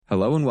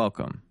Hello and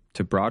welcome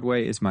to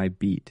Broadway is My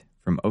Beat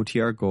from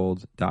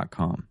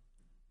OTRGold.com.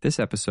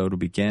 This episode will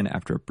begin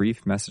after a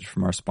brief message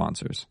from our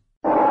sponsors.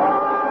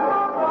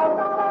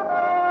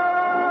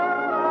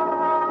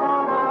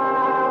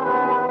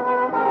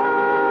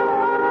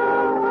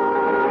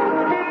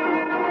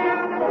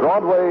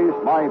 Broadway's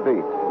My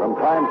Beat, from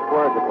Times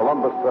Square to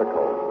Columbus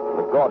Circle,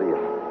 the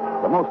gaudiest,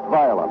 the most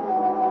violent,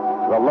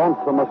 the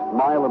lonesomest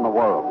mile in the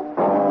world.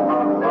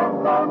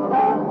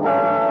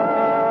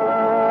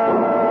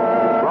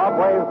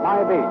 Broadway's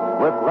My Beat,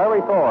 with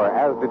Larry Thor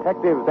as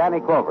Detective Danny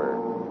Clover.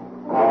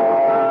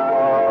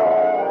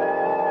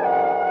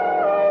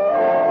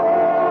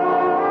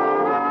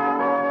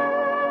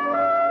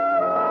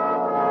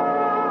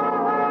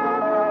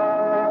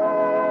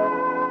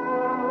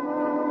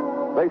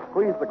 They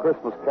squeeze the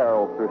Christmas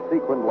carols through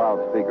sequined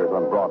loudspeakers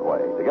on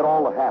Broadway to get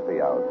all the happy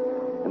out.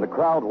 And the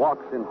crowd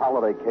walks in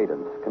holiday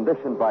cadence,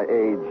 conditioned by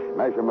age,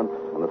 measurements,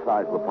 and the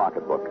size of the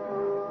pocketbook.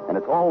 And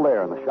it's all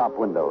there in the shop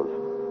windows.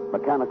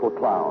 Mechanical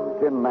clown,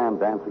 tin man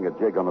dancing a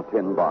jig on a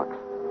tin box,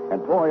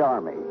 and toy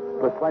army,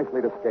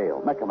 precisely to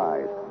scale,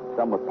 mechanized,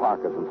 some with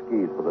parkas and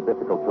skis for the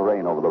difficult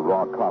terrain over the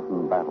raw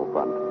cotton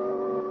battlefront.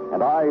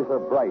 And eyes are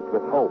bright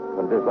with hope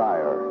and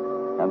desire,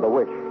 and the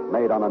wish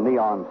made on a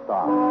neon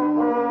star.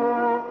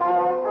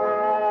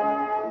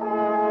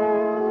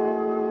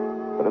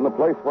 But in the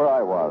place where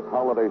I was,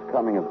 holidays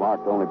coming is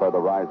marked only by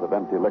the rise of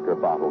empty liquor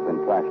bottles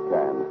in trash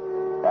cans.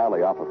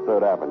 Alley off of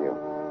 3rd Avenue.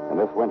 And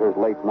this winter's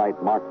late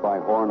night marked by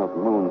horn of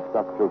moon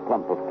stuck through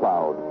clump of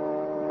cloud.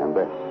 And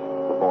this,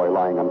 the boy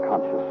lying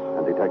unconscious,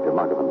 and Detective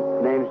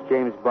Muggavan. Name's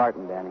James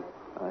Barton, Danny.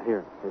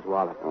 Here, his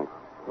wallet.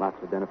 Lots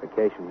of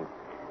identification here.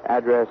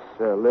 Address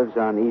lives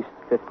on East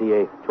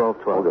 58,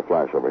 1212. Hold the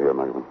flash over here,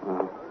 Muggavan.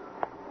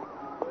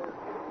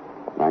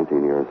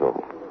 19 years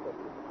old.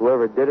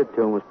 Whoever did it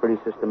to him was pretty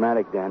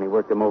systematic, Danny.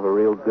 Worked him over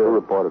real good. Who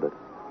reported it?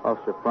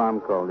 Officer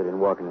Fromm called it in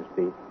walking his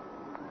beat.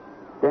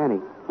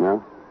 Danny. Yeah?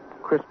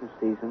 Christmas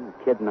season, a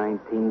kid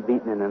 19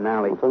 beaten in an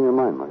alley. What's on your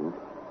mind, Muggavan?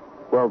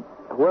 Well,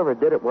 whoever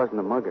did it wasn't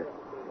a mugger.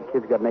 The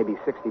kid's got maybe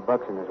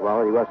 $60 in his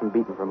wallet. He wasn't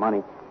beaten for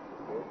money.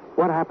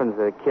 What happens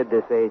to a kid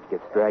this age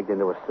gets dragged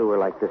into a sewer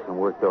like this and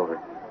worked over?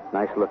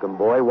 Nice-looking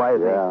boy. Why is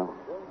he?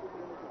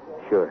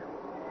 Sure.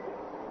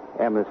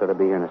 Ambulance ought to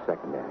be here in a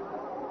second, Danny.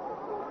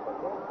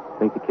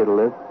 Think the kid will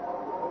live?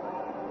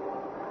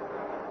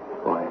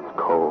 Boy, it's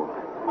cold.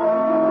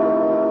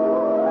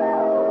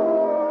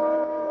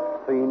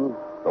 Scene,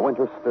 the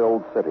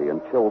winter-stilled city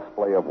and chill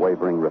splay of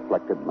wavering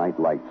reflected night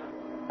lights.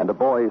 And the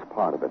boy's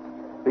part of it,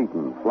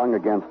 beaten, flung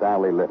against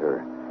alley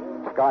litter.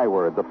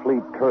 Skyward, the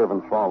fleet curve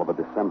and fall of a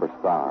December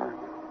star.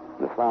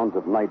 The sounds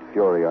of night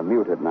fury are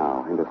muted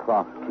now into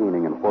soft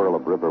keening and whirl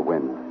of river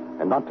wind.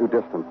 And not too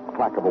distant,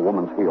 clack of a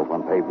woman's heels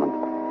on pavement.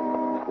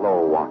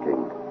 Slow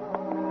walking.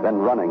 Then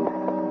running.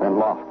 Then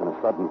lost in a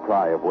sudden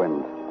cry of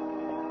wind.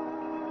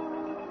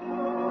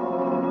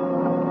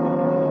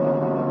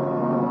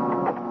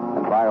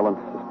 And violence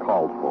is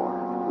called for,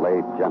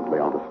 laid gently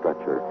on the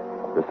stretcher,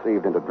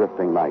 received into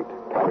drifting night,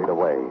 carried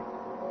away.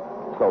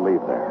 So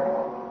leave there.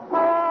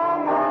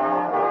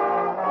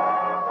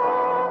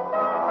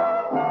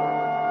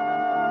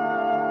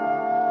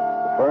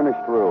 The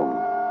furnished room,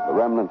 the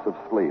remnants of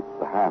sleep,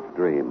 the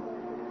half-dream.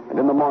 And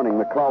in the morning,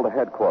 the call to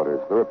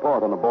headquarters, the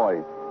report on the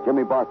boy,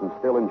 Jimmy Barton,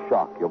 still in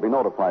shock. You'll be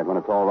notified when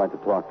it's all right to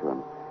talk to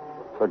him.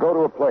 So go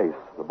to a place,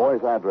 the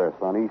boy's address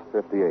on East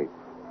 58.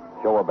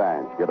 Show a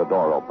badge, get a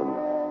door opened,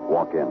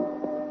 walk in.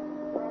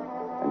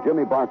 And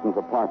Jimmy Barton's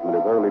apartment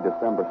is early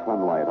December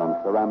sunlight on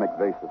ceramic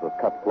vases of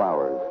cut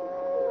flowers.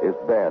 His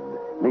bed,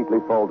 neatly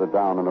folded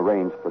down and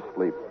arranged for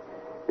sleep.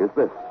 Is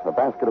this, a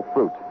basket of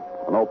fruit,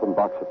 an open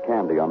box of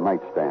candy on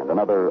nightstand,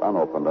 another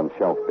unopened on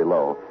shelf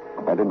below,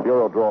 and in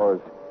bureau drawers,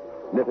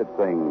 knitted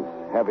things,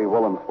 heavy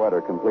woolen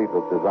sweater complete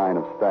with design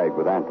of stag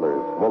with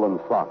antlers, woolen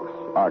socks,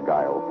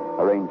 argyle,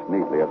 arranged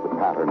neatly as the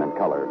pattern and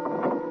color.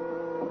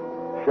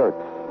 Shirts,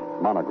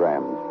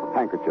 monograms,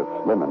 handkerchiefs,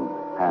 linen,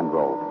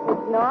 hand-rolled.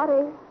 It's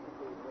naughty.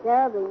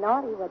 Terribly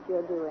naughty what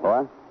you're doing.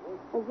 What?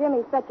 And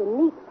Jimmy's such a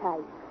neat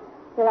type.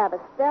 He'll have a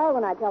spell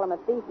when I tell him a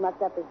thief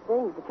mucked up his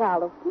things. The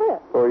child will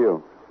flip. Who are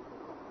you?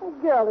 A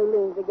girl who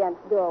leans against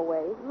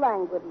doorways,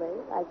 languidly,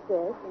 like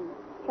this, and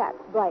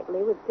chats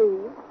brightly with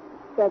thieves.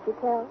 Can't you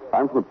tell?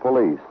 I'm from the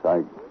police.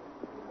 I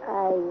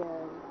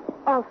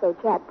also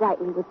chat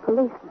brightly with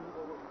policemen.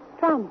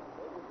 Try me.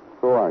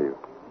 Who are you?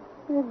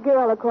 The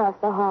girl across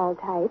the hall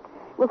type.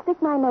 Will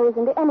stick my nose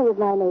into any of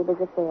my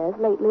neighbors' affairs,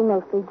 lately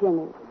mostly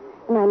Jimmy's.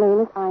 And my name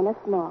is Ina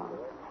Small.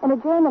 And a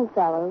German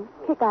fellow,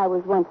 kick I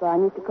was once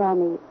on, used to call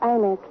me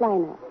Ina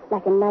Kleiner,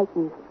 like a night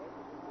music.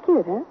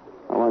 Cute, huh?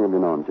 How long have you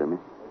known Jimmy?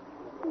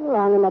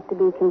 Long enough to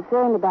be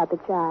concerned about the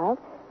child.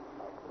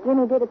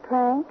 Jimmy did a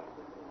prank,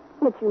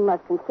 but you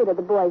must consider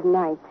the boy's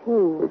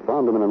 19. We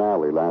found him in an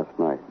alley last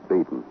night,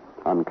 beaten,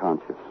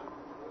 unconscious.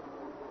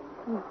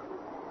 It'll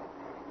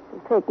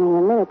take me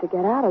a minute to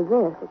get out of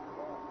this.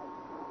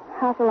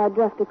 How shall I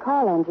dress to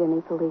call on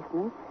Jimmy,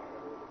 policeman?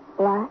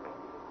 Black?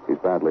 He's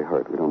badly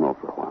hurt. We don't know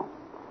for a while.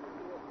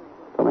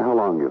 Tell me how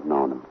long you've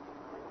known him.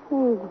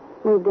 He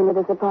moved into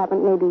this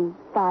apartment maybe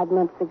 5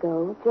 months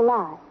ago,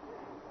 July.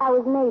 I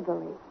was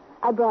neighborly.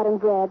 I brought him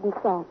bread and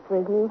salt for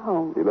his new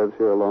home. He lives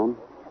here alone?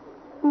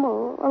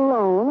 Well,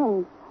 alone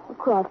and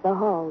across the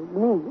hall with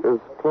me. His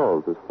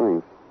clothes, his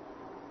things.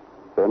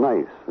 They're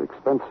nice,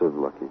 expensive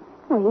looking.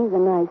 Well, he's a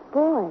nice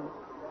boy.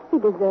 He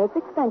deserves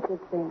expensive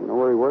things. You know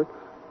where he works?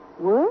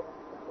 Work?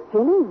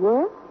 Jimmy,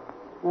 work?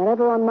 Not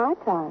ever on my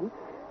time.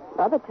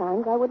 Other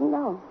times I wouldn't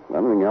know.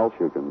 Anything else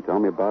you can tell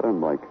me about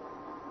him? Like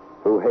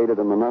who hated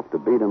him enough to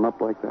beat him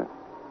up like that?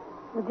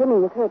 Well, Jimmy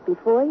was hurt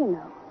before, you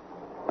know.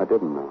 I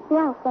didn't know.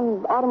 Yeah,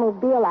 some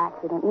automobile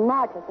accident. In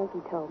March, I think he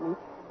told me.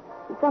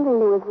 Something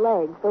to his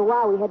legs. For a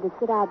while, we had to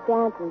sit out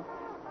dances.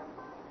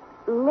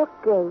 Look,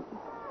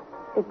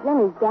 if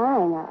Jimmy's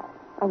dying,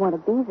 I want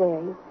to be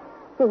there.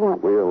 He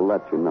wants... We'll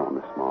let you know,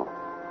 Miss Small.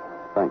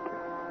 Thank you.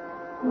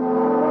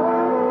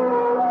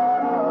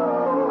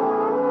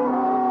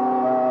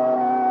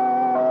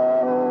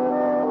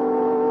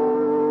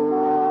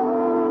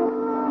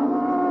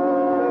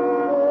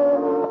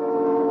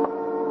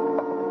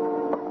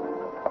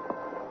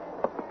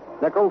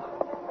 Nichols?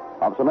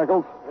 Officer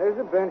Nichols? There's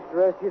a bench to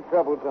rest your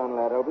troubles on,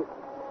 lad. Oh,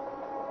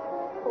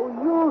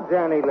 you,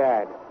 Danny,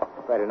 lad.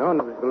 If I'd have known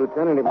it was the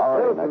lieutenant himself. All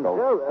right,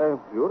 Nichols.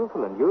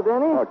 Beautiful. And you,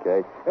 Danny?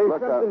 Okay. There's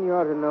Look, something you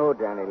ought to know,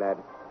 Danny, lad.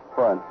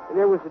 What?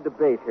 There was a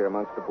debate here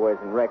amongst the boys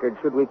in record.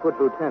 Should we put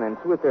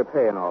lieutenants with their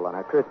pay and all on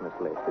our Christmas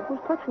list? It was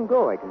touch and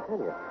go, I can tell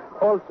you.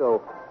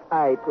 Also,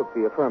 I took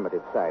the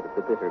affirmative side of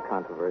the bitter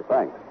controversy.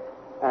 Thanks.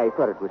 I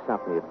thought it was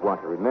something you'd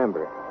want to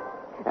remember.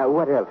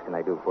 What else can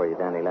I do for you,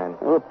 Danny Land?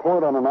 A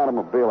report on an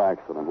automobile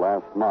accident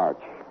last March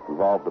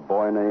involved a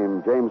boy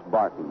named James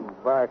Barton.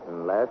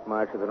 Barton, last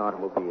March with an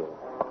automobile.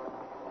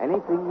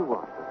 Anything you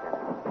want,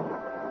 Lieutenant.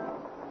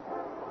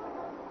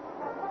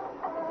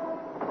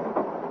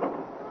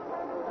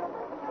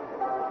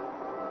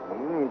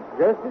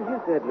 Just as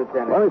you said,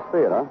 Lieutenant. Let me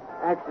see it, huh?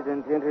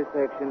 Accident,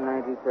 intersection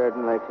 93rd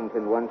and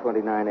Lexington,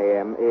 1:29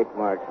 a.m., 8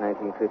 March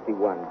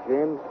 1951.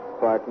 James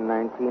Barton,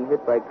 19,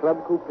 hit by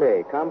club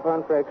coupe.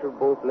 Compound fracture of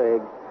both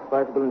legs.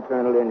 Possible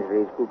internal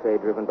injuries.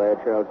 Coupe driven by a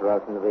Charles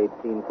Ralston of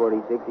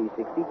 1846,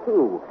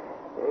 E62.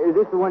 Is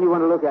this the one you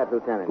want to look at,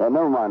 Lieutenant? No,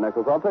 never mind,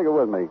 Nichols. I'll take it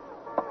with me.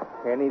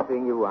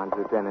 Anything you want,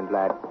 Lieutenant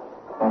lad.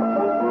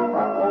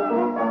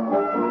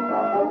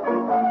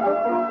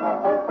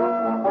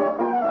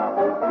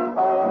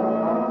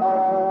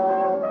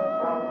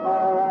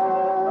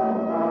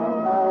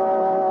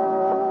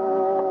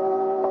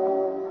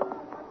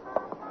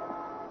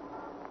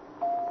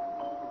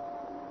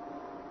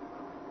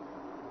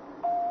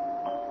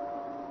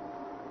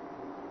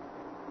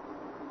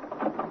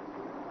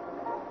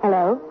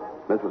 Hello?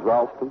 Mrs.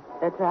 Ralston?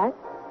 That's right.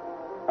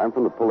 I'm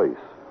from the police.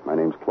 My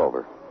name's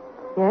Clover.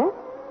 Yes?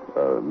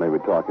 May we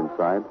talk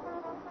inside?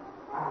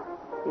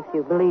 If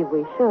you believe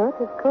we should,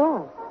 of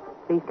course.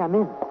 Please come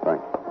in.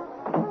 Thanks.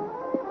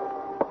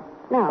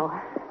 Now,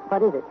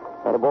 what is it?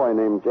 Got a boy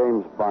named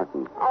James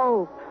Barton.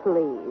 Oh,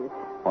 please.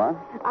 What?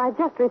 I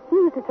just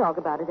refuse to talk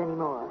about it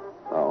anymore.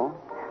 Oh?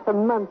 For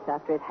months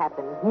after it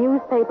happened,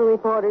 newspaper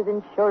reporters,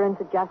 insurance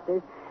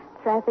adjusters,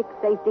 traffic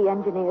safety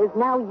engineers,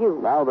 now you.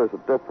 Now there's a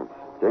difference.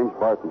 James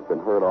Barton's been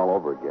hurt all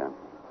over again.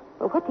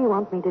 Well, what do you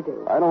want me to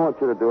do? I don't want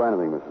you to do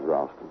anything, Mrs.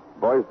 Ralston. The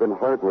boy's been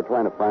hurt. We're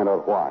trying to find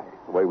out why.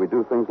 The way we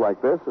do things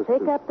like this is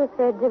Pick up the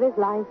threads of his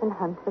life and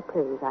hunt for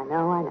clues. I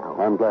know.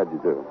 I'm glad you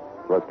do.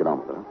 So let's get on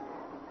with it.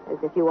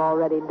 As if you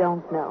already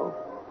don't know.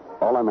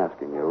 All I'm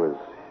asking you is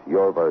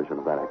your version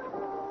of that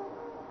accident.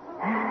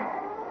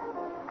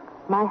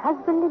 My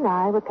husband and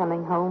I were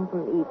coming home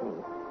from the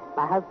evening.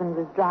 My husband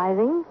was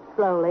driving,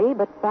 slowly,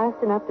 but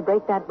fast enough to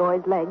break that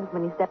boy's legs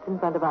when he stepped in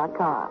front of our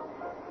car.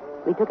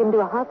 We took him to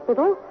a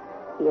hospital.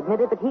 He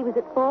admitted that he was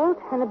at fault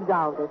and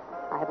absolved us.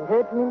 I haven't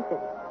heard from him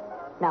since.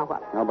 Now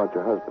what? How about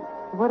your husband?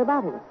 What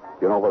about him?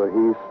 Do you know whether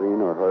he's seen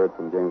or heard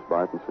from James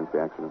Barton since the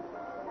accident?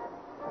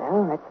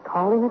 Well, let's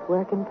call him at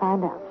work and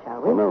find out,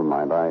 shall we? Well, never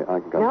mind. I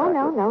can come back.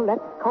 No.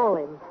 Let's call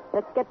him.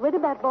 Let's get rid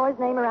of that boy's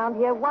name around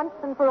here once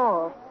and for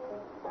all.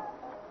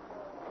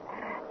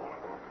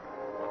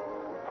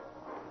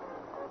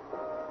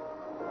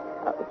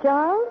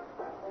 Charles?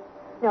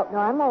 No,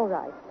 I'm all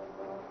right.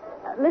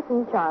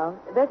 Listen, Charles,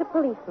 there's a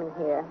policeman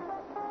here.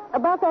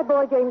 About that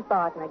boy, James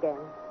Barton, again.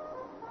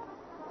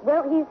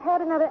 Well, he's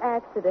had another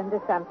accident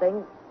or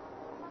something.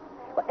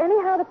 Well,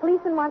 anyhow, the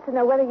policeman wants to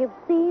know whether you've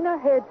seen or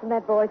heard from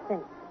that boy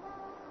since.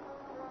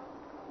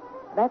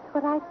 That's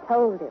what I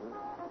told him.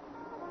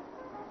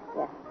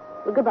 Yeah.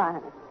 Well, goodbye,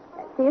 honey.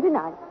 See you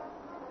tonight.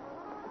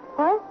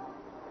 What?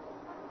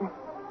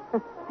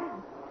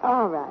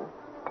 All right.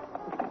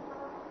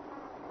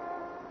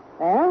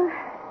 Well,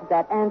 does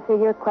that answer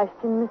your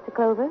question, Mr.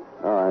 Clover?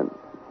 All right.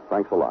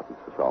 Thanks a lot,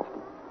 Mrs.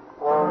 Ralston.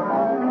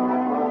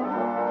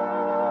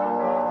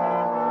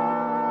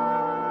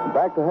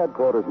 Back to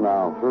headquarters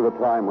now, through the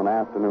time when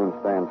afternoon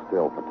stands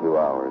still for 2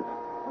 hours.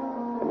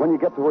 And when you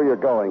get to where you're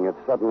going, it's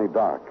suddenly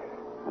dark.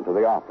 And to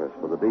the office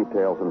with the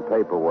details and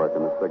paperwork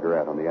and the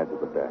cigarette on the edge of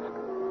the desk.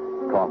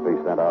 Coffee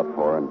sent out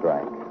for and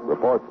drank.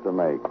 Reports to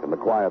make, and the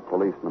quiet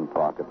policeman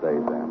talk at day's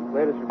end.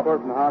 Latest report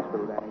from the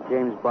hospital, Danny.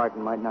 James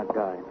Barton might not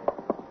die.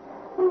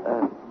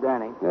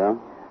 Danny. Yeah?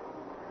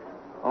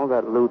 All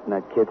that loot in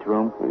that kid's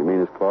room. You mean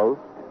his clothes?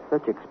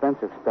 Such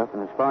expensive stuff,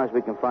 and as far as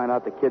we can find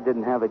out, the kid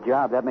didn't have a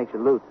job. That makes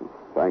it loot.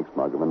 Thanks,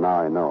 Muggavan.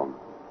 Now I know him.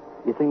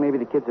 You think maybe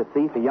the kid's a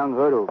thief, a young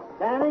hood who...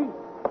 Danny?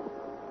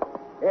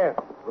 Yes.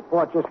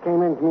 Report just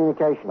came in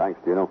communication. Thanks,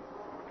 Gino.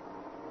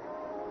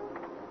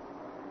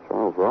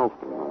 Charles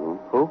Ralston, Muggavan.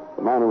 Who?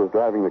 The man who was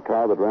driving the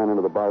car that ran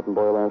into the Barton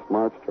boy last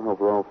March, Charles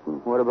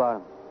Ralston. What about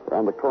him?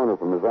 Around the corner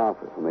from his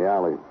office in the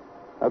alley.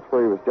 That's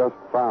where he was just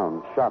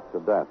found, shot to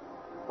death.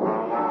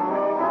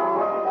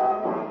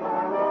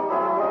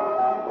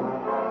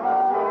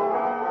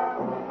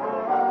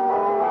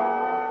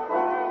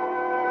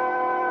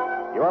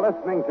 You're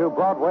listening to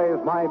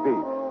Broadway's My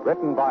Beat,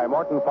 written by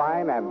Morton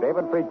Fine and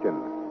David Friedkin,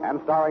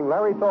 and starring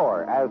Larry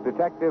Thor as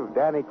Detective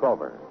Danny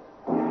Clover.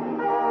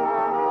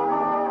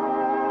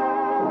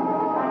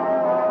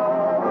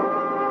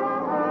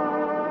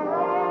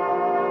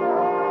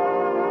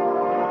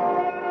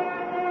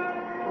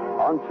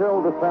 On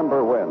chill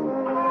December winds,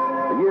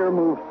 the year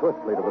moves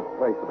swiftly to the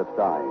place of its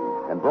dying,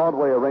 and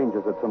Broadway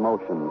arranges its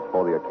emotions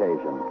for the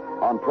occasion.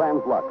 On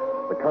Translux,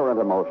 the current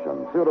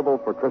emotion, suitable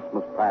for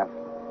Christmas past,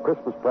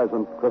 Christmas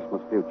present,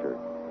 Christmas future.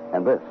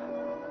 And this,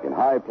 in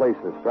high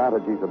places,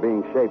 strategies are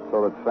being shaped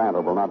so that Santa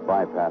will not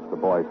bypass the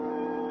boys.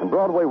 And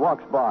Broadway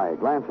walks by,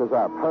 glances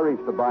up, hurries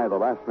to buy the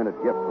last-minute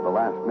gift for the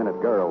last-minute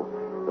girl.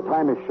 The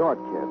time is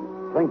short, kid.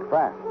 Think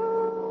fast.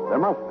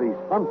 There must be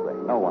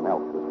something no one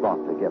else has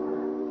thought to give her.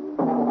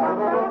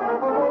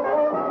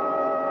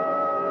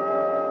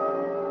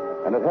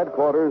 And at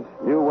headquarters,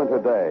 new winter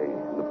day,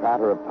 the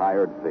patter of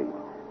tired feet.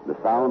 The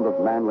sound of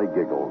manly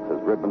giggles as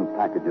ribbon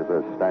packages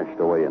are stashed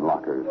away in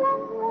lockers.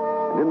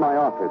 And in my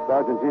office,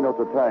 Sergeant Gino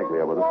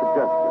Tartaglia with a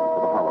suggestion for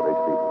the holiday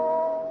season.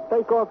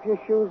 Take off your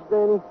shoes,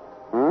 Danny.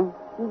 Huh?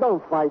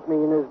 Don't fight me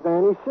in this,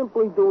 Danny.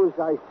 Simply do as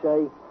I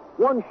say.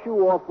 One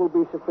shoe off will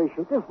be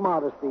sufficient, if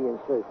modesty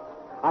insists.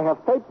 I have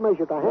tape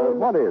measured a hand.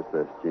 What is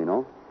this,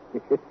 Gino?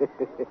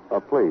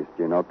 Oh, please,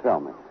 Gino, tell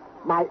me.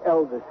 My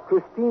eldest,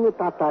 Christina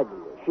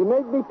Tartaglia. She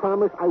made me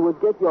promise I would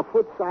get your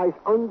foot size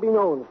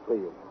unbeknownst to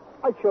you.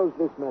 I chose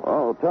this method.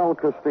 Oh, tell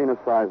Christina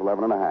size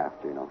 11 and a half,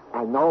 Gino.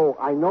 I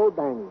know,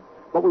 Danny.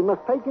 But we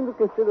must take into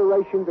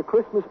consideration the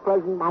Christmas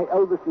present my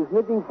eldest is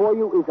knitting for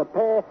you is a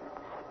pair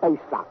space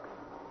socks.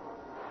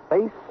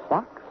 Space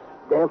socks?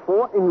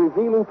 Therefore, in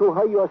revealing to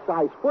her your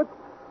size foot,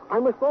 I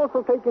must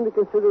also take into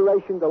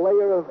consideration the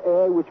layer of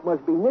air which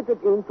must be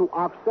knitted in to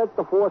offset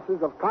the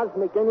forces of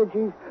cosmic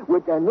energies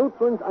with their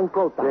neutrons and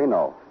protons.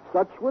 Gino.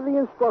 Such were the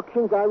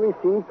instructions I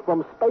received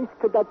from Space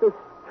Cadetus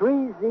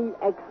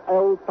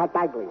 3ZXL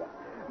Tartaglia.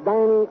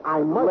 Danny,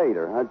 I must...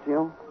 Later, huh,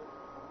 Gino?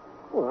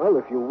 Well,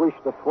 if you wish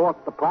to thwart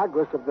the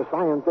progress of the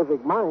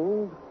scientific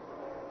mind...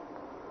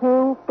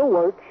 To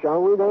work,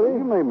 shall we, Danny?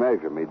 You may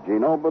measure me,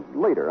 Gino, but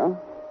later, huh?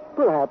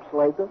 Perhaps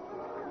later.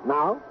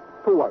 Now,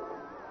 to work.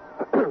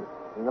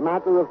 In the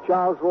matter of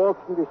Charles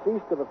Ralston,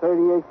 deceased of a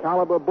 .38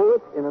 caliber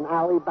bullet in an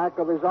alley back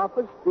of his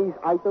office, these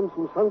items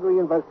from sundry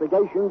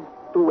investigations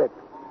to wit.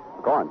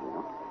 Go on,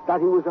 Gino. That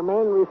he was a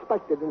man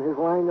respected in his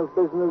line of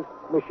business,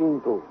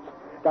 machine tools.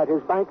 That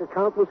his bank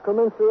account was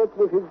commensurate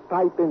with his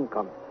type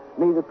income,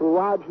 neither too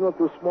large nor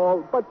too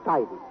small, but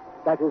tidy.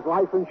 That his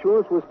life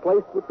insurance was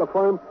placed with the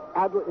firm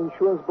Adler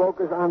Insurance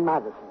Brokers on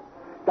Madison.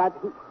 That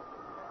he...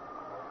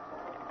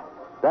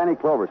 Danny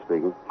Clover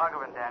speaking.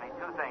 Muggavan, Danny,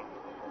 two things.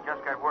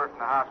 Just got word from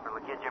the hospital.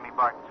 The kid Jimmy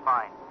Barton's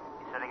fine.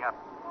 He's sitting up.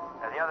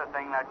 The other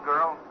thing, that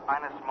girl,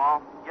 Ina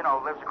Small,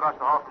 lives across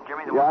the hall from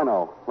Jimmy. I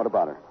know. What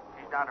about her?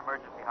 She's down to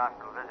emergency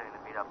hospital visiting the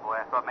beat-up boy.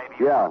 I thought maybe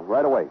Yeah,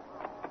 right away.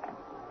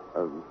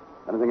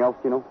 Anything else,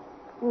 Gino?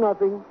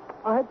 Nothing.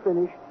 I had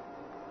finished.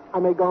 I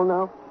may go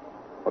now?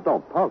 Well,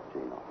 don't pout,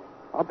 Gino.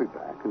 I'll be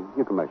back, and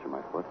you can measure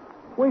my foot.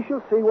 We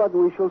shall see what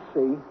we shall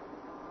see.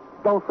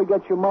 Don't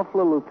forget your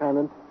muffler,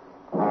 Lieutenant.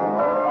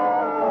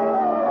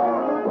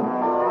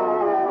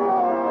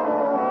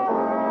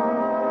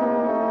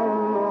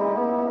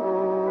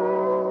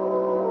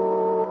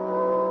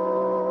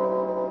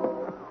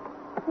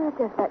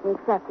 Just let me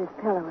fluff this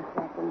pillow a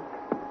second.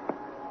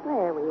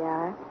 There we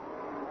are.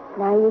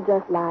 Now you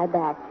just lie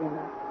back,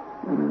 Jimmy.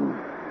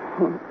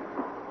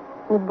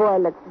 The boy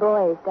looks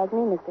boyish, doesn't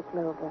he, Mr.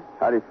 Clover?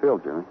 How do you feel,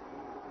 Jimmy?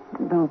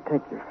 Don't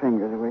take your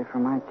fingers away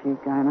from my cheek,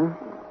 Ina.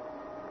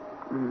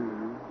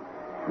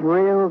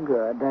 Real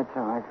good. That's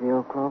how I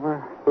feel,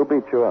 Clover. Who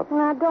beat you up?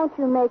 Now, don't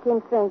you make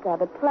him think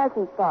of it.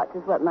 Pleasant thoughts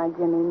is what my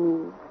Jimmy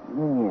needs.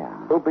 Yeah.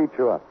 Who beat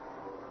you up?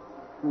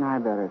 I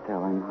better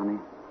tell him, honey.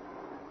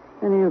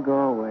 Then he'll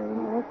go away.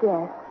 I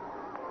guess.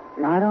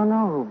 I don't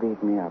know who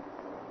beat me up.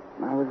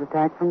 I was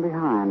attacked from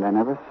behind. I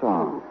never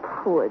saw. Oh,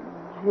 poor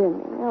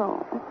Jimmy. Oh.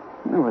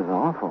 It was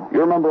awful. You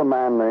remember a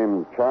man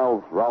named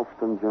Charles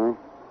Ralston, Jimmy?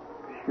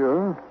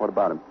 Sure. What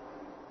about him?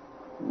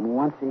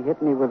 Once he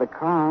hit me with a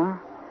car.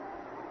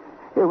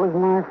 It was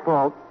my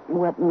fault.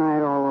 Wet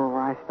night all over.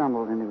 I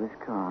stumbled into his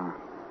car.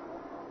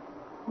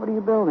 What are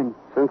you building?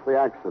 Since the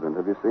accident,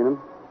 have you seen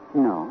him?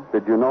 No.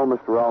 Did you know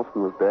Mr.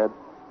 Ralston was dead?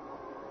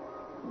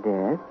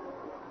 Dead?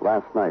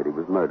 Last night he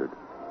was murdered.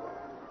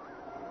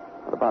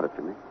 What about it,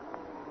 Jimmy?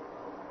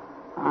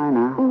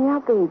 Ina, Yeah,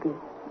 baby.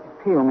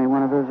 peel me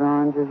one of those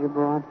oranges you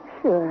brought.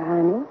 Sure,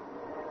 honey.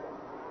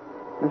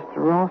 Mr.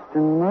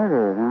 Ralston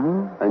murdered,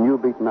 huh? And you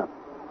beaten up.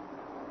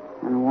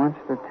 And once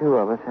the two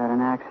of us had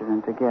an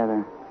accident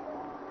together.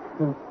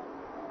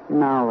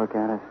 Now look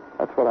at us.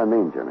 That's what I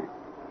mean, Jimmy.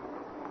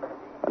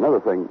 Another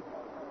thing,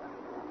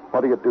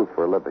 what do you do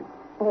for a living?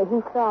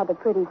 He saw the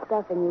pretty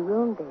stuff in your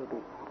room,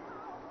 baby.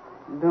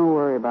 Don't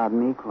worry about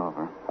me,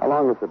 Clover. How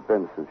long has it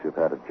been since you've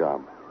had a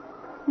job?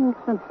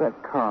 Since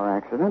that car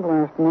accident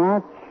last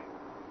March.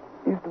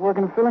 Used to work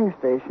in a filling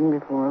station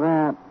before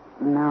that.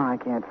 Now I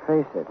can't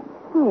face it.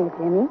 Here,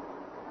 Jimmy.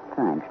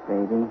 Thanks,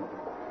 baby.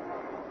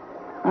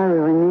 I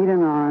really need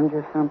an orange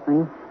or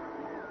something.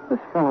 This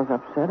fellow's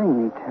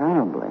upsetting me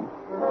terribly.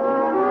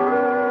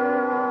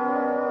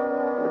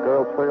 The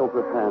girl trails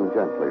her hand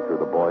gently through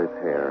the boy's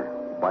hair,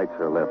 bites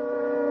her lip,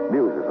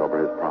 muses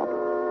over his problem.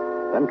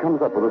 Then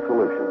comes up with a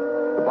solution.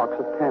 The box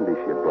of candy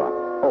she had brought,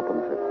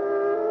 opens it,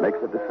 makes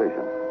a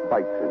decision,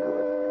 bites into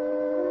it,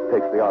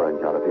 takes the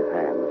orange out of his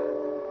hands,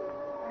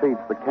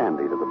 feeds the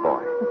candy to the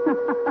boy.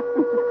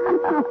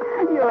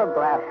 You're a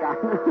blast,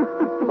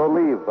 Don.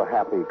 Believe the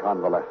happy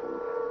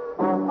convalescence.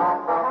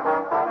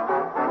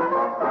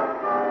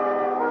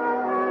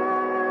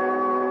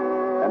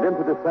 And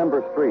into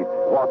December streets,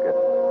 walk it.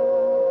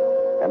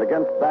 And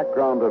against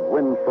background of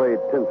wind-frayed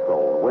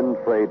tinsel,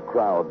 wind-frayed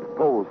crowds,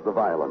 pose the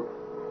violence.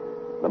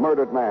 The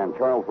murdered man,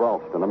 Charles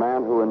Ralston, a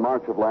man who in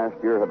March of last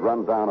year had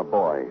run down a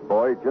boy,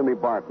 Jimmy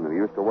Barton, who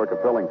used to work a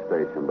filling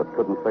station but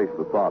couldn't face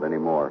the thought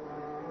anymore.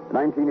 A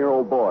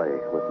 19-year-old boy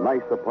with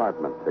nice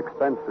apartment,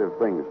 expensive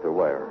things to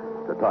wear,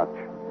 to touch.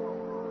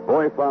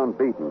 Boy found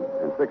beaten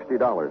and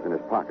 $60 in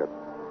his pocket.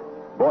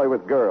 Boy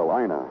with girl,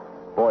 Ina.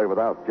 Boy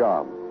without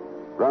job.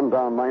 Run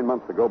down 9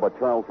 months ago by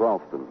Charles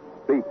Ralston.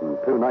 Beaten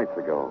 2 nights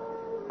ago.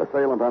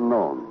 Assailant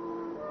unknown.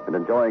 And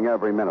enjoying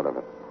every minute of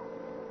it.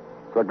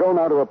 So go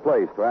now to a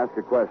place to ask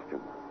a question.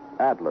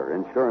 Adler,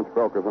 insurance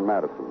brokers in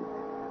Madison.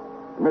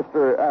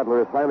 Mr.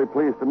 Adler is highly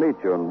pleased to meet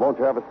you, and won't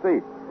you have a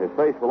seat? His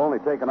face will only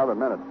take another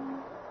minute.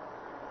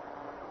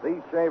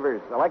 These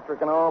shavers,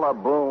 electric and all, a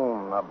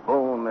boon,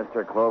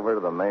 Mr. Clover, to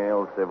the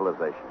male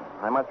civilization.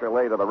 I must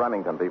relay to the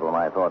Remington people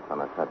my thoughts on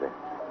the subject.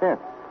 Here,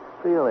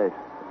 feel this.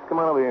 Come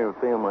on over here and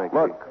feel my...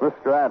 Look,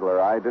 Mr. Adler,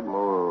 I didn't...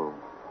 Move,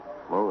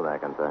 I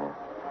can tell you.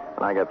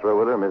 When I get through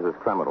with her, Mrs.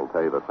 Crummett will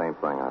tell you the same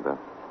thing I did.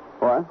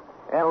 What?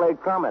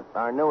 Adelaide Crummett,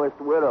 our newest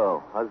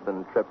widow.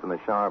 Husband tripped in the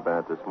shower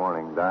bath this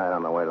morning, died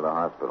on the way to the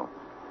hospital.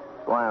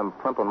 That's why I'm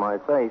plumping my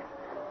face.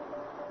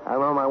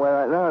 I'm on my way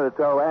right now to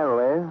tell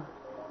Adelaide.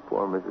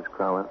 Poor Mrs.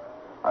 Crummett.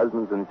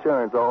 Husband's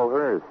insurance, all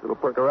hers. It'll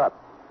perk her up.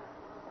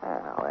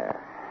 Ah, there.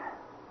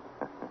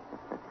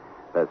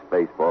 Best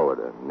face forward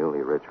to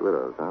newly rich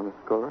widows, huh,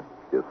 Mr. Clover?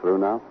 You through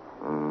now?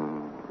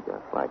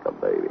 Just like a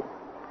baby.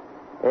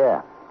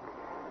 Yeah.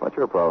 What's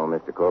your problem,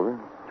 Mr. Clover?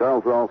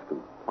 Charles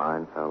Ralston.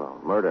 Fine fellow.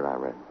 Murdered, I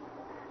read.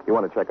 You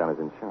want to check on his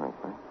insurance,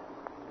 huh?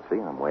 See,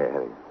 I'm way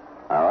ahead of you.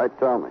 All right,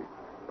 tell me.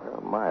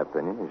 Well, my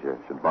opinion is you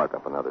should bark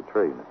up another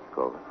tree, Mr.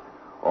 Clover.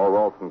 All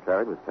Ralston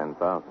carried was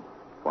 $10,000.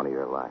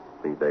 20-year life.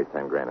 These days,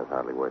 $10,000 is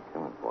hardly worth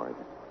killing for, is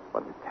it?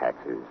 But with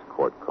taxes,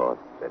 court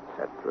costs,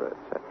 etc.,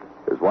 etc.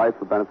 His wife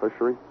the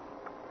beneficiary?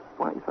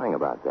 What do you think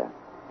about that?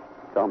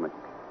 Tell me.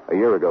 A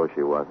year ago,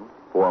 she wasn't.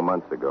 4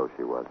 months ago,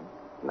 she wasn't.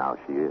 Now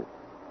she is.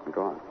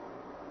 Go on.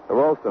 The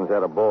Ralstons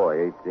had a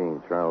boy,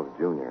 18, Charles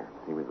Jr.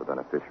 He was the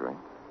beneficiary.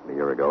 A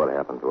year ago, it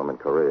happened to him in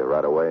Korea.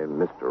 Right away,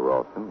 Mr.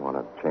 Ralston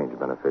wanted to change the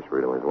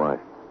beneficiary to his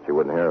wife. She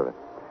wouldn't hear of it.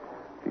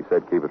 She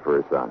said keep it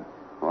for her son.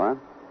 What?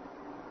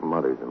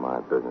 Mothers in my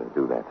business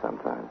do that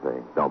sometimes. They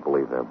don't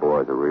believe their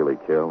boys are really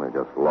killed.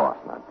 They're just lost,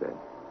 not dead.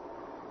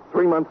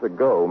 3 months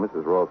ago,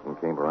 Mrs. Ralston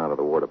came around to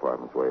the War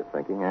Department's way of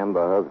thinking, and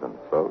the husband.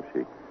 So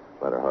she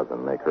let her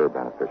husband make her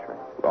beneficiary.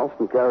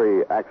 Ralston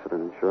carry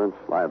accident insurance,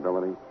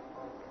 liability?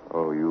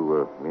 Oh,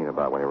 you mean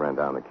about when he ran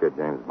down the kid,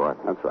 James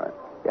Barton? That's right.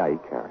 Yeah, he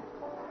carried.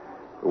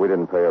 We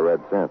didn't pay a red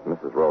cent.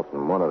 Mrs.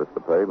 Ralston wanted us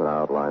to pay, but I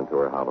outlined to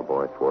her how the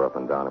boy swore up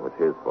and down it was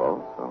his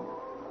fault, so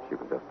she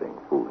was just being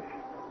foolish.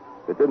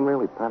 It didn't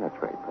really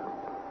penetrate, though.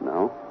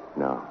 No?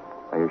 No.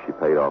 I hear she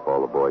paid off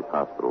all the boys'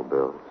 hospital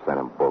bills, sent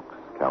him books,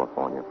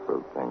 California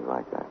fruit, things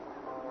like that.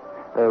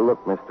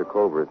 Look, Mr.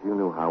 Clover, if you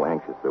knew how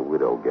anxious the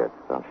widow gets,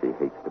 how she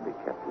hates to be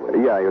kept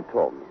waiting. Yeah, you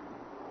told me.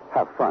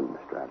 Have fun,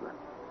 Mr. Adler.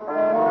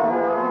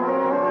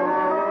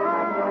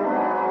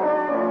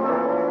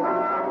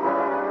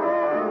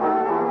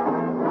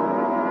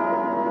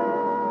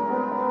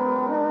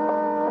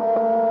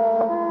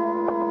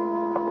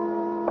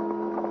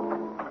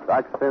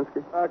 Dr.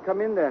 Stinsky?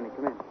 Come in, Danny.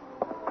 Come in.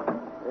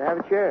 Have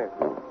a chair.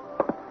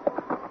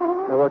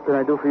 What can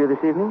I do for you this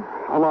evening?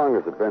 How long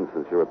has it been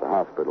since you were at the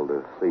hospital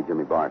to see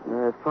Jimmy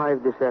Barton?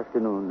 5 this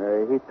afternoon.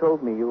 He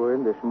told me you were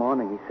in this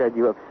morning. He said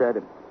you upset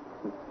him.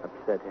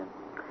 Upset him.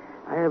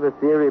 I have a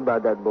theory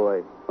about that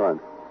boy. What?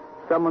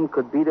 Someone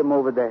could beat him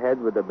over the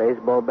head with a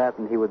baseball bat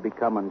and he would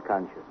become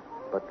unconscious.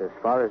 But as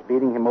far as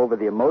beating him over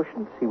the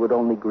emotions, he would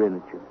only grin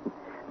at you.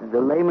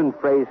 The layman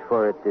phrase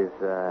for it is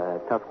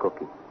tough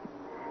cookie.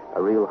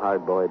 A real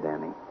hard boy,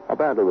 Danny. How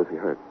badly was he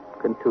hurt?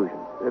 Contusion.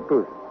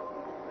 Bruising.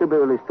 He'll be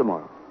released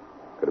tomorrow.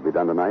 Could it be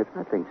done tonight?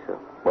 I think so.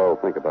 Well,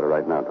 think about it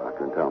right now,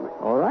 Doctor, and tell me.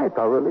 All right,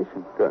 I'll release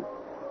him. Good.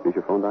 Use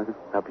your phone, Doctor?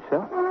 Help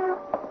yourself.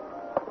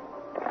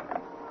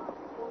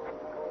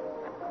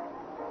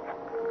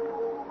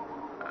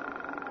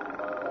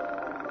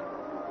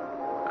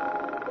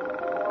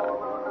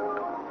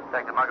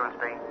 Detective Muggavan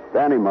speaking.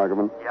 Danny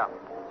Muggavan. Yeah.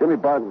 Jimmy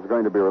Barton's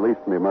going to be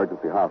released from the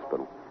emergency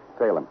hospital.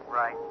 Salem.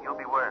 Right. You'll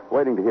be where?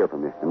 Waiting to hear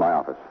from you in my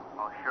office.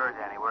 Oh, sure,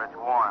 Danny, where it's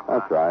warm.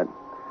 That's right.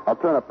 I'll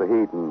turn up the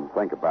heat and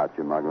think about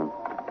you, Muggavan.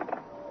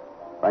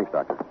 Thanks,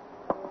 Doctor.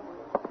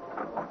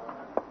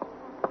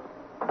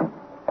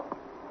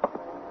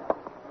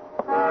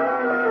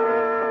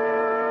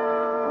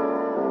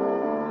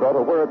 So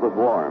to where it was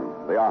warm,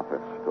 the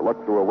office. To look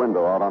through a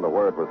window out onto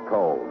where it was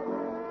cold.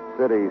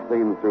 City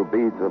seen through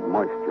beads of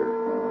moisture.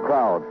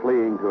 Crowd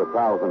fleeing to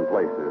 1,000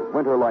 places.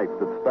 Winter lights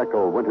that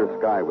speckle winter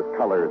sky with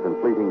colors and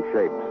fleeting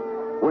shapes.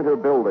 Winter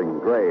building,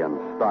 gray and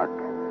stark.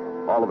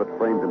 All of it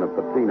framed in a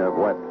patina of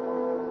wet.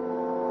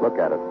 Look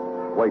at it.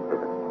 Wait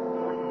with it.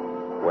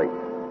 Wait.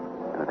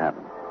 And it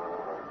happened.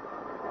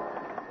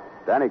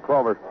 Danny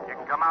Clover. You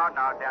can come out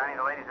now, Danny.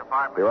 The ladies'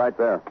 apartment. Be right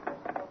there.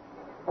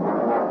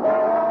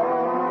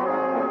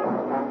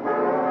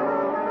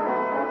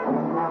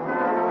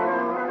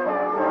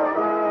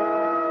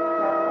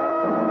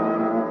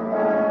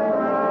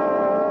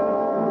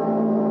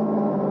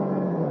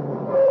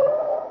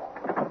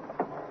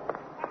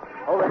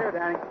 Over here,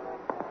 Danny.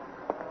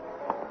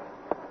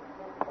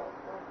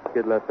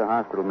 Kid left the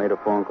hospital, made a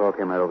phone call,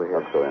 came right over here.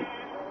 Let's go in.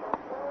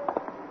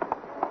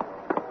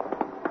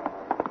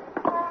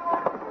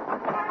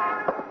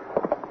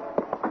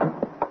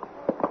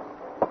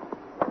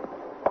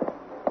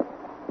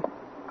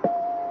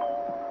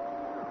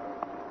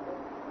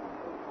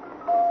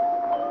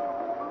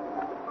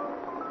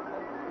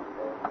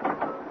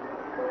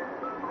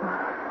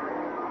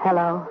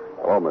 Hello.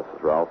 Hello,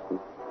 Mrs. Ralston.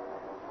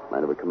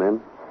 Mind if we come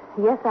in?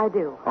 Yes, I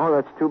do. Oh,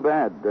 that's too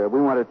bad. We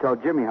want to tell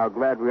Jimmy how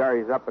glad we are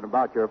he's up and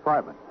about your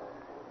apartment.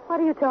 What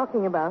are you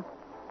talking about?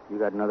 You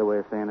got another way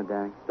of saying it,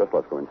 Danny? Just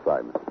let's go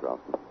inside, Mrs.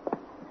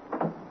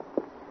 Ralston.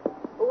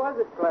 Who was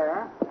it,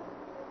 Claire?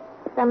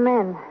 Some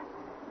men.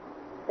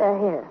 They're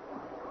here.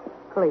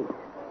 Please.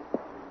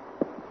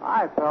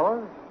 Hi,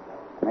 fellas.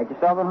 Make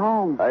yourself at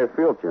home. How you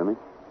feel, Jimmy?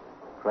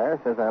 Claire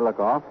says I look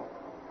awful.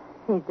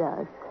 He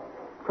does.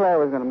 Claire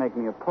was going to make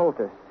me a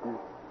poultice.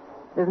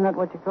 Isn't that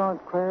what you call it,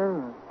 Claire?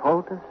 A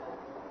poultice?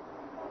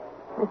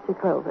 Mr.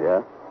 Clover.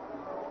 Yeah?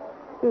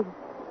 He's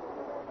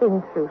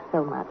been through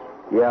so much.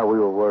 Yeah, we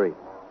were worried.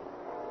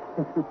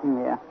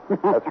 Yeah.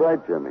 That's right,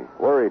 Jimmy.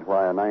 Worried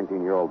why a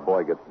 19-year-old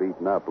boy gets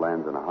beaten up,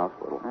 lands in a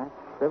hospital. That's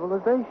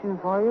civilization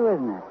for you,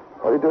 isn't it?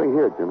 What are you doing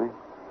here, Jimmy?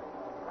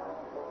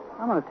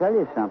 I'm going to tell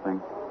you something.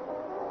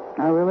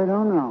 I really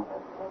don't know.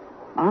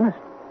 Honest.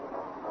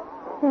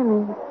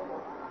 Jimmy.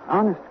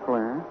 Honest,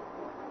 Claire.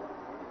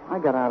 I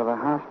got out of the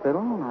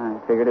hospital, and I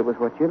figured it was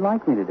what you'd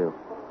like me to do.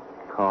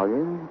 Call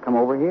you, come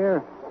over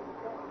here.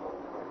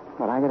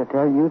 But I got to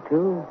tell you,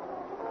 too,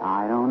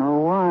 I don't know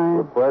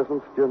The why.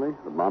 presents, Jimmy?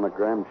 The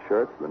monogrammed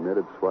shirts, the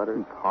knitted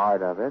sweaters?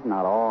 Part of it,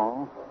 not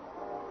all.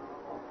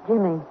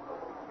 Jimmy.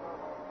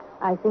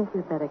 I think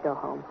you'd better go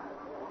home.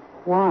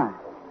 Why?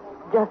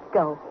 Just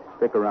go.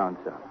 Stick around,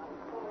 son.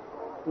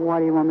 Why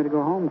do you want me to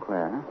go home,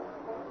 Claire?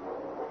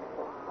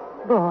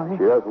 Boy.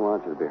 She doesn't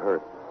want you to be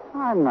hurt.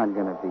 I'm not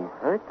going to be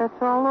hurt. That's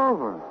all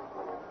over.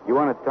 You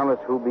want to tell us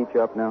who beat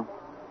you up now?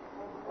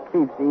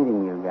 Keeps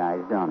eating you guys,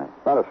 don't it?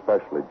 Not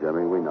especially,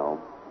 Jimmy. We know.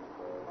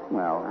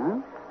 Well,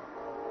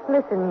 huh?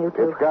 Listen, you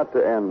two. It's got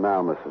to end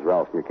now, Mrs.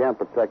 Ralston. You can't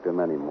protect him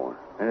anymore.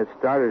 And it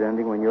started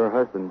ending when your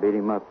husband beat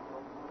him up.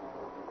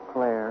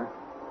 Claire,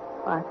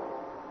 What?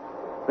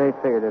 they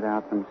figured it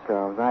out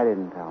themselves. I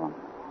didn't tell them.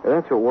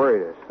 That's what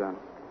worried us, son.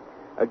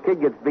 A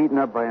kid gets beaten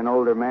up by an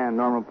older man,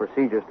 normal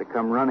procedures to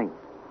come running.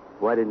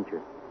 Why didn't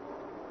you?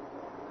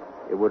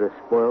 It would have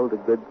spoiled a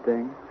good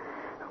thing.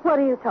 What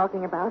are you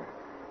talking about?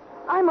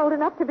 I'm old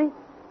enough to be...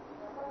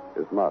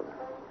 His mother.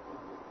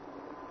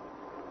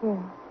 Yes.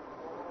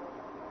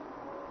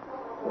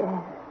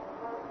 Yes.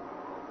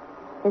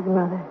 His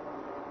mother.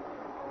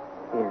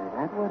 Is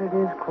that what it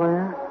is,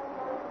 Claire?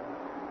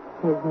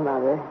 His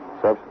mother.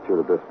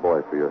 Substituted this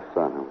boy for your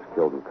son who was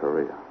killed in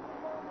Korea.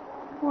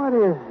 What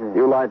is it?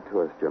 You lied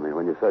to us, Jimmy,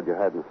 when you said you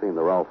hadn't seen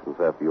the Ralstons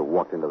after you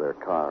walked into their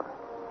car.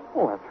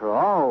 Oh, after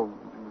all,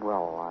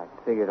 well,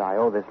 I figured I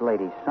owe this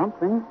lady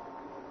something.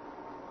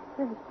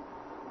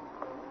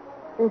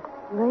 This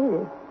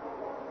lady.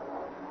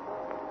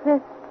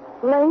 This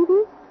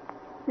lady?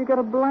 You got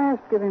a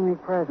blast giving me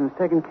presents,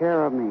 taking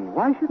care of me.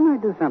 Why shouldn't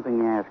I do something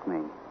you ask me?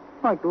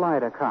 Like lie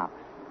to cops.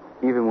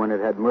 Even when it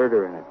had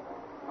murder in it.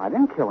 I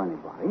didn't kill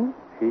anybody.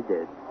 She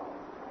did.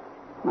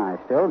 I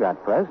still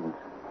got presents.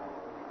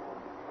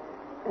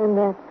 And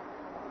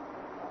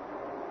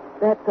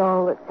that's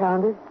all that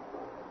counted?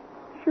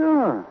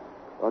 Sure.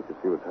 Don't you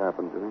see what's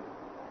happened, Jimmy?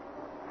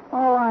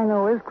 All I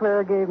know is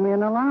Claire gave me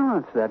an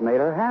allowance. That made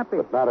her happy.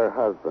 But not her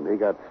husband. He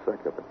got sick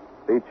of it.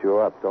 Beat you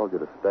up, told you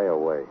to stay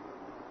away.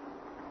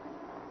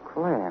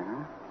 Claire,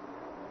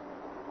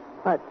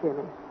 What,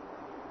 Jimmy?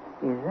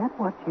 is that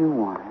what you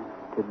wanted?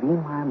 To be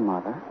my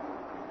mother?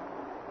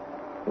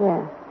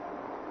 Yes.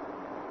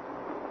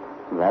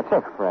 That's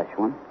a fresh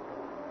one.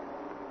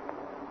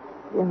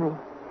 Jimmy.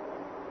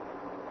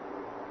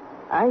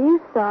 Are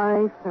you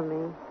sorry for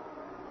me?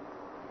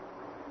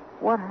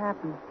 What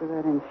happens to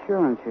that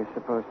insurance you're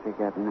supposed to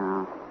get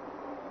now?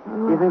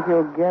 Oh. You think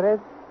you'll get it?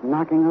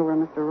 Knocking over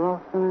Mr.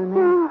 Ralston and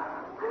me?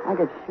 I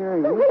could sure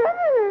use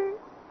it.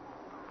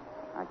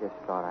 I just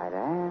thought I'd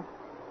ask.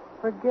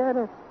 Forget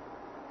it.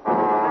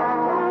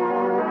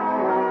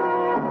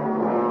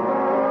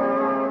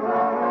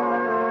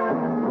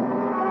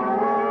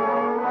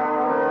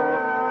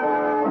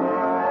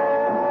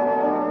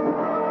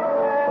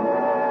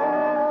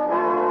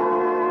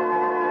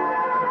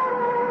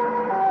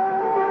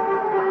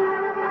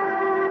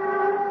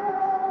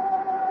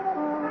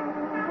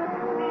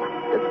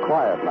 It's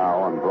quiet now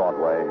on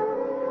Broadway.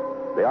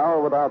 The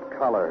hour without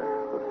color,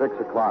 the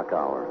 6 o'clock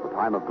hour, the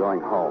time of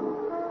going home.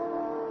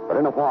 But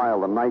in a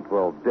while, the night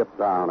will dip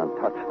down and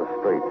touch the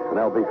street, and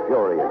there'll be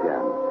fury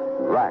again,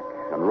 and rack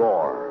and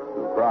roar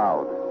and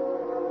crowd.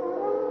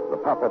 The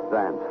puppet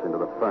dance into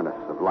the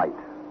furnace of light.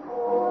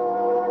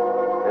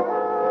 It's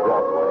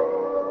Broadway.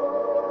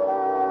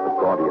 The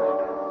gaudiest,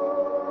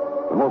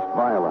 the most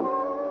violent,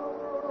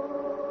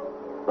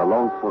 the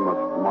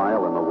lonesomest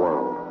mile in the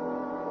world.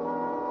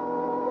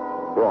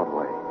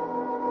 Broadway.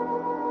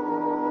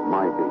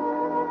 My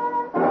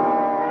beat.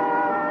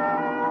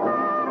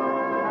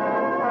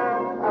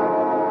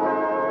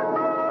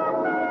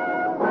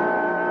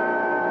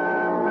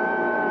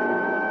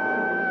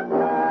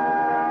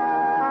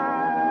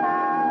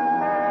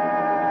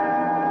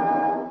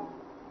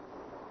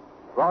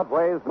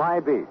 Broadway's My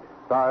Beat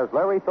stars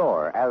Larry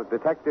Thor as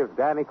Detective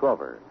Danny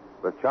Clover,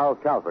 with Charles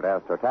Calvert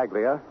as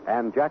Tartaglia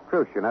and Jack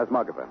Crucian as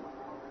Muggavan.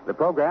 The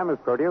program is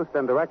produced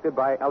and directed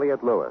by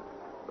Elliott Lewis,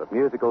 with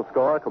musical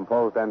score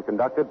composed and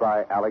conducted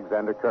by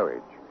Alexander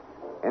Courage.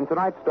 In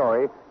tonight's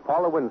story,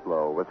 Paula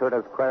Winslow was heard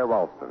as Claire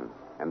Ralston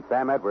and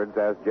Sam Edwards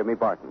as Jimmy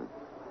Barton.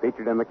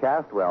 Featured in the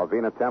cast were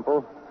Alvina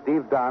Temple,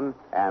 Steve Dunn,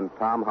 and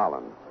Tom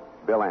Holland.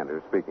 Bill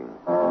Anders speaking.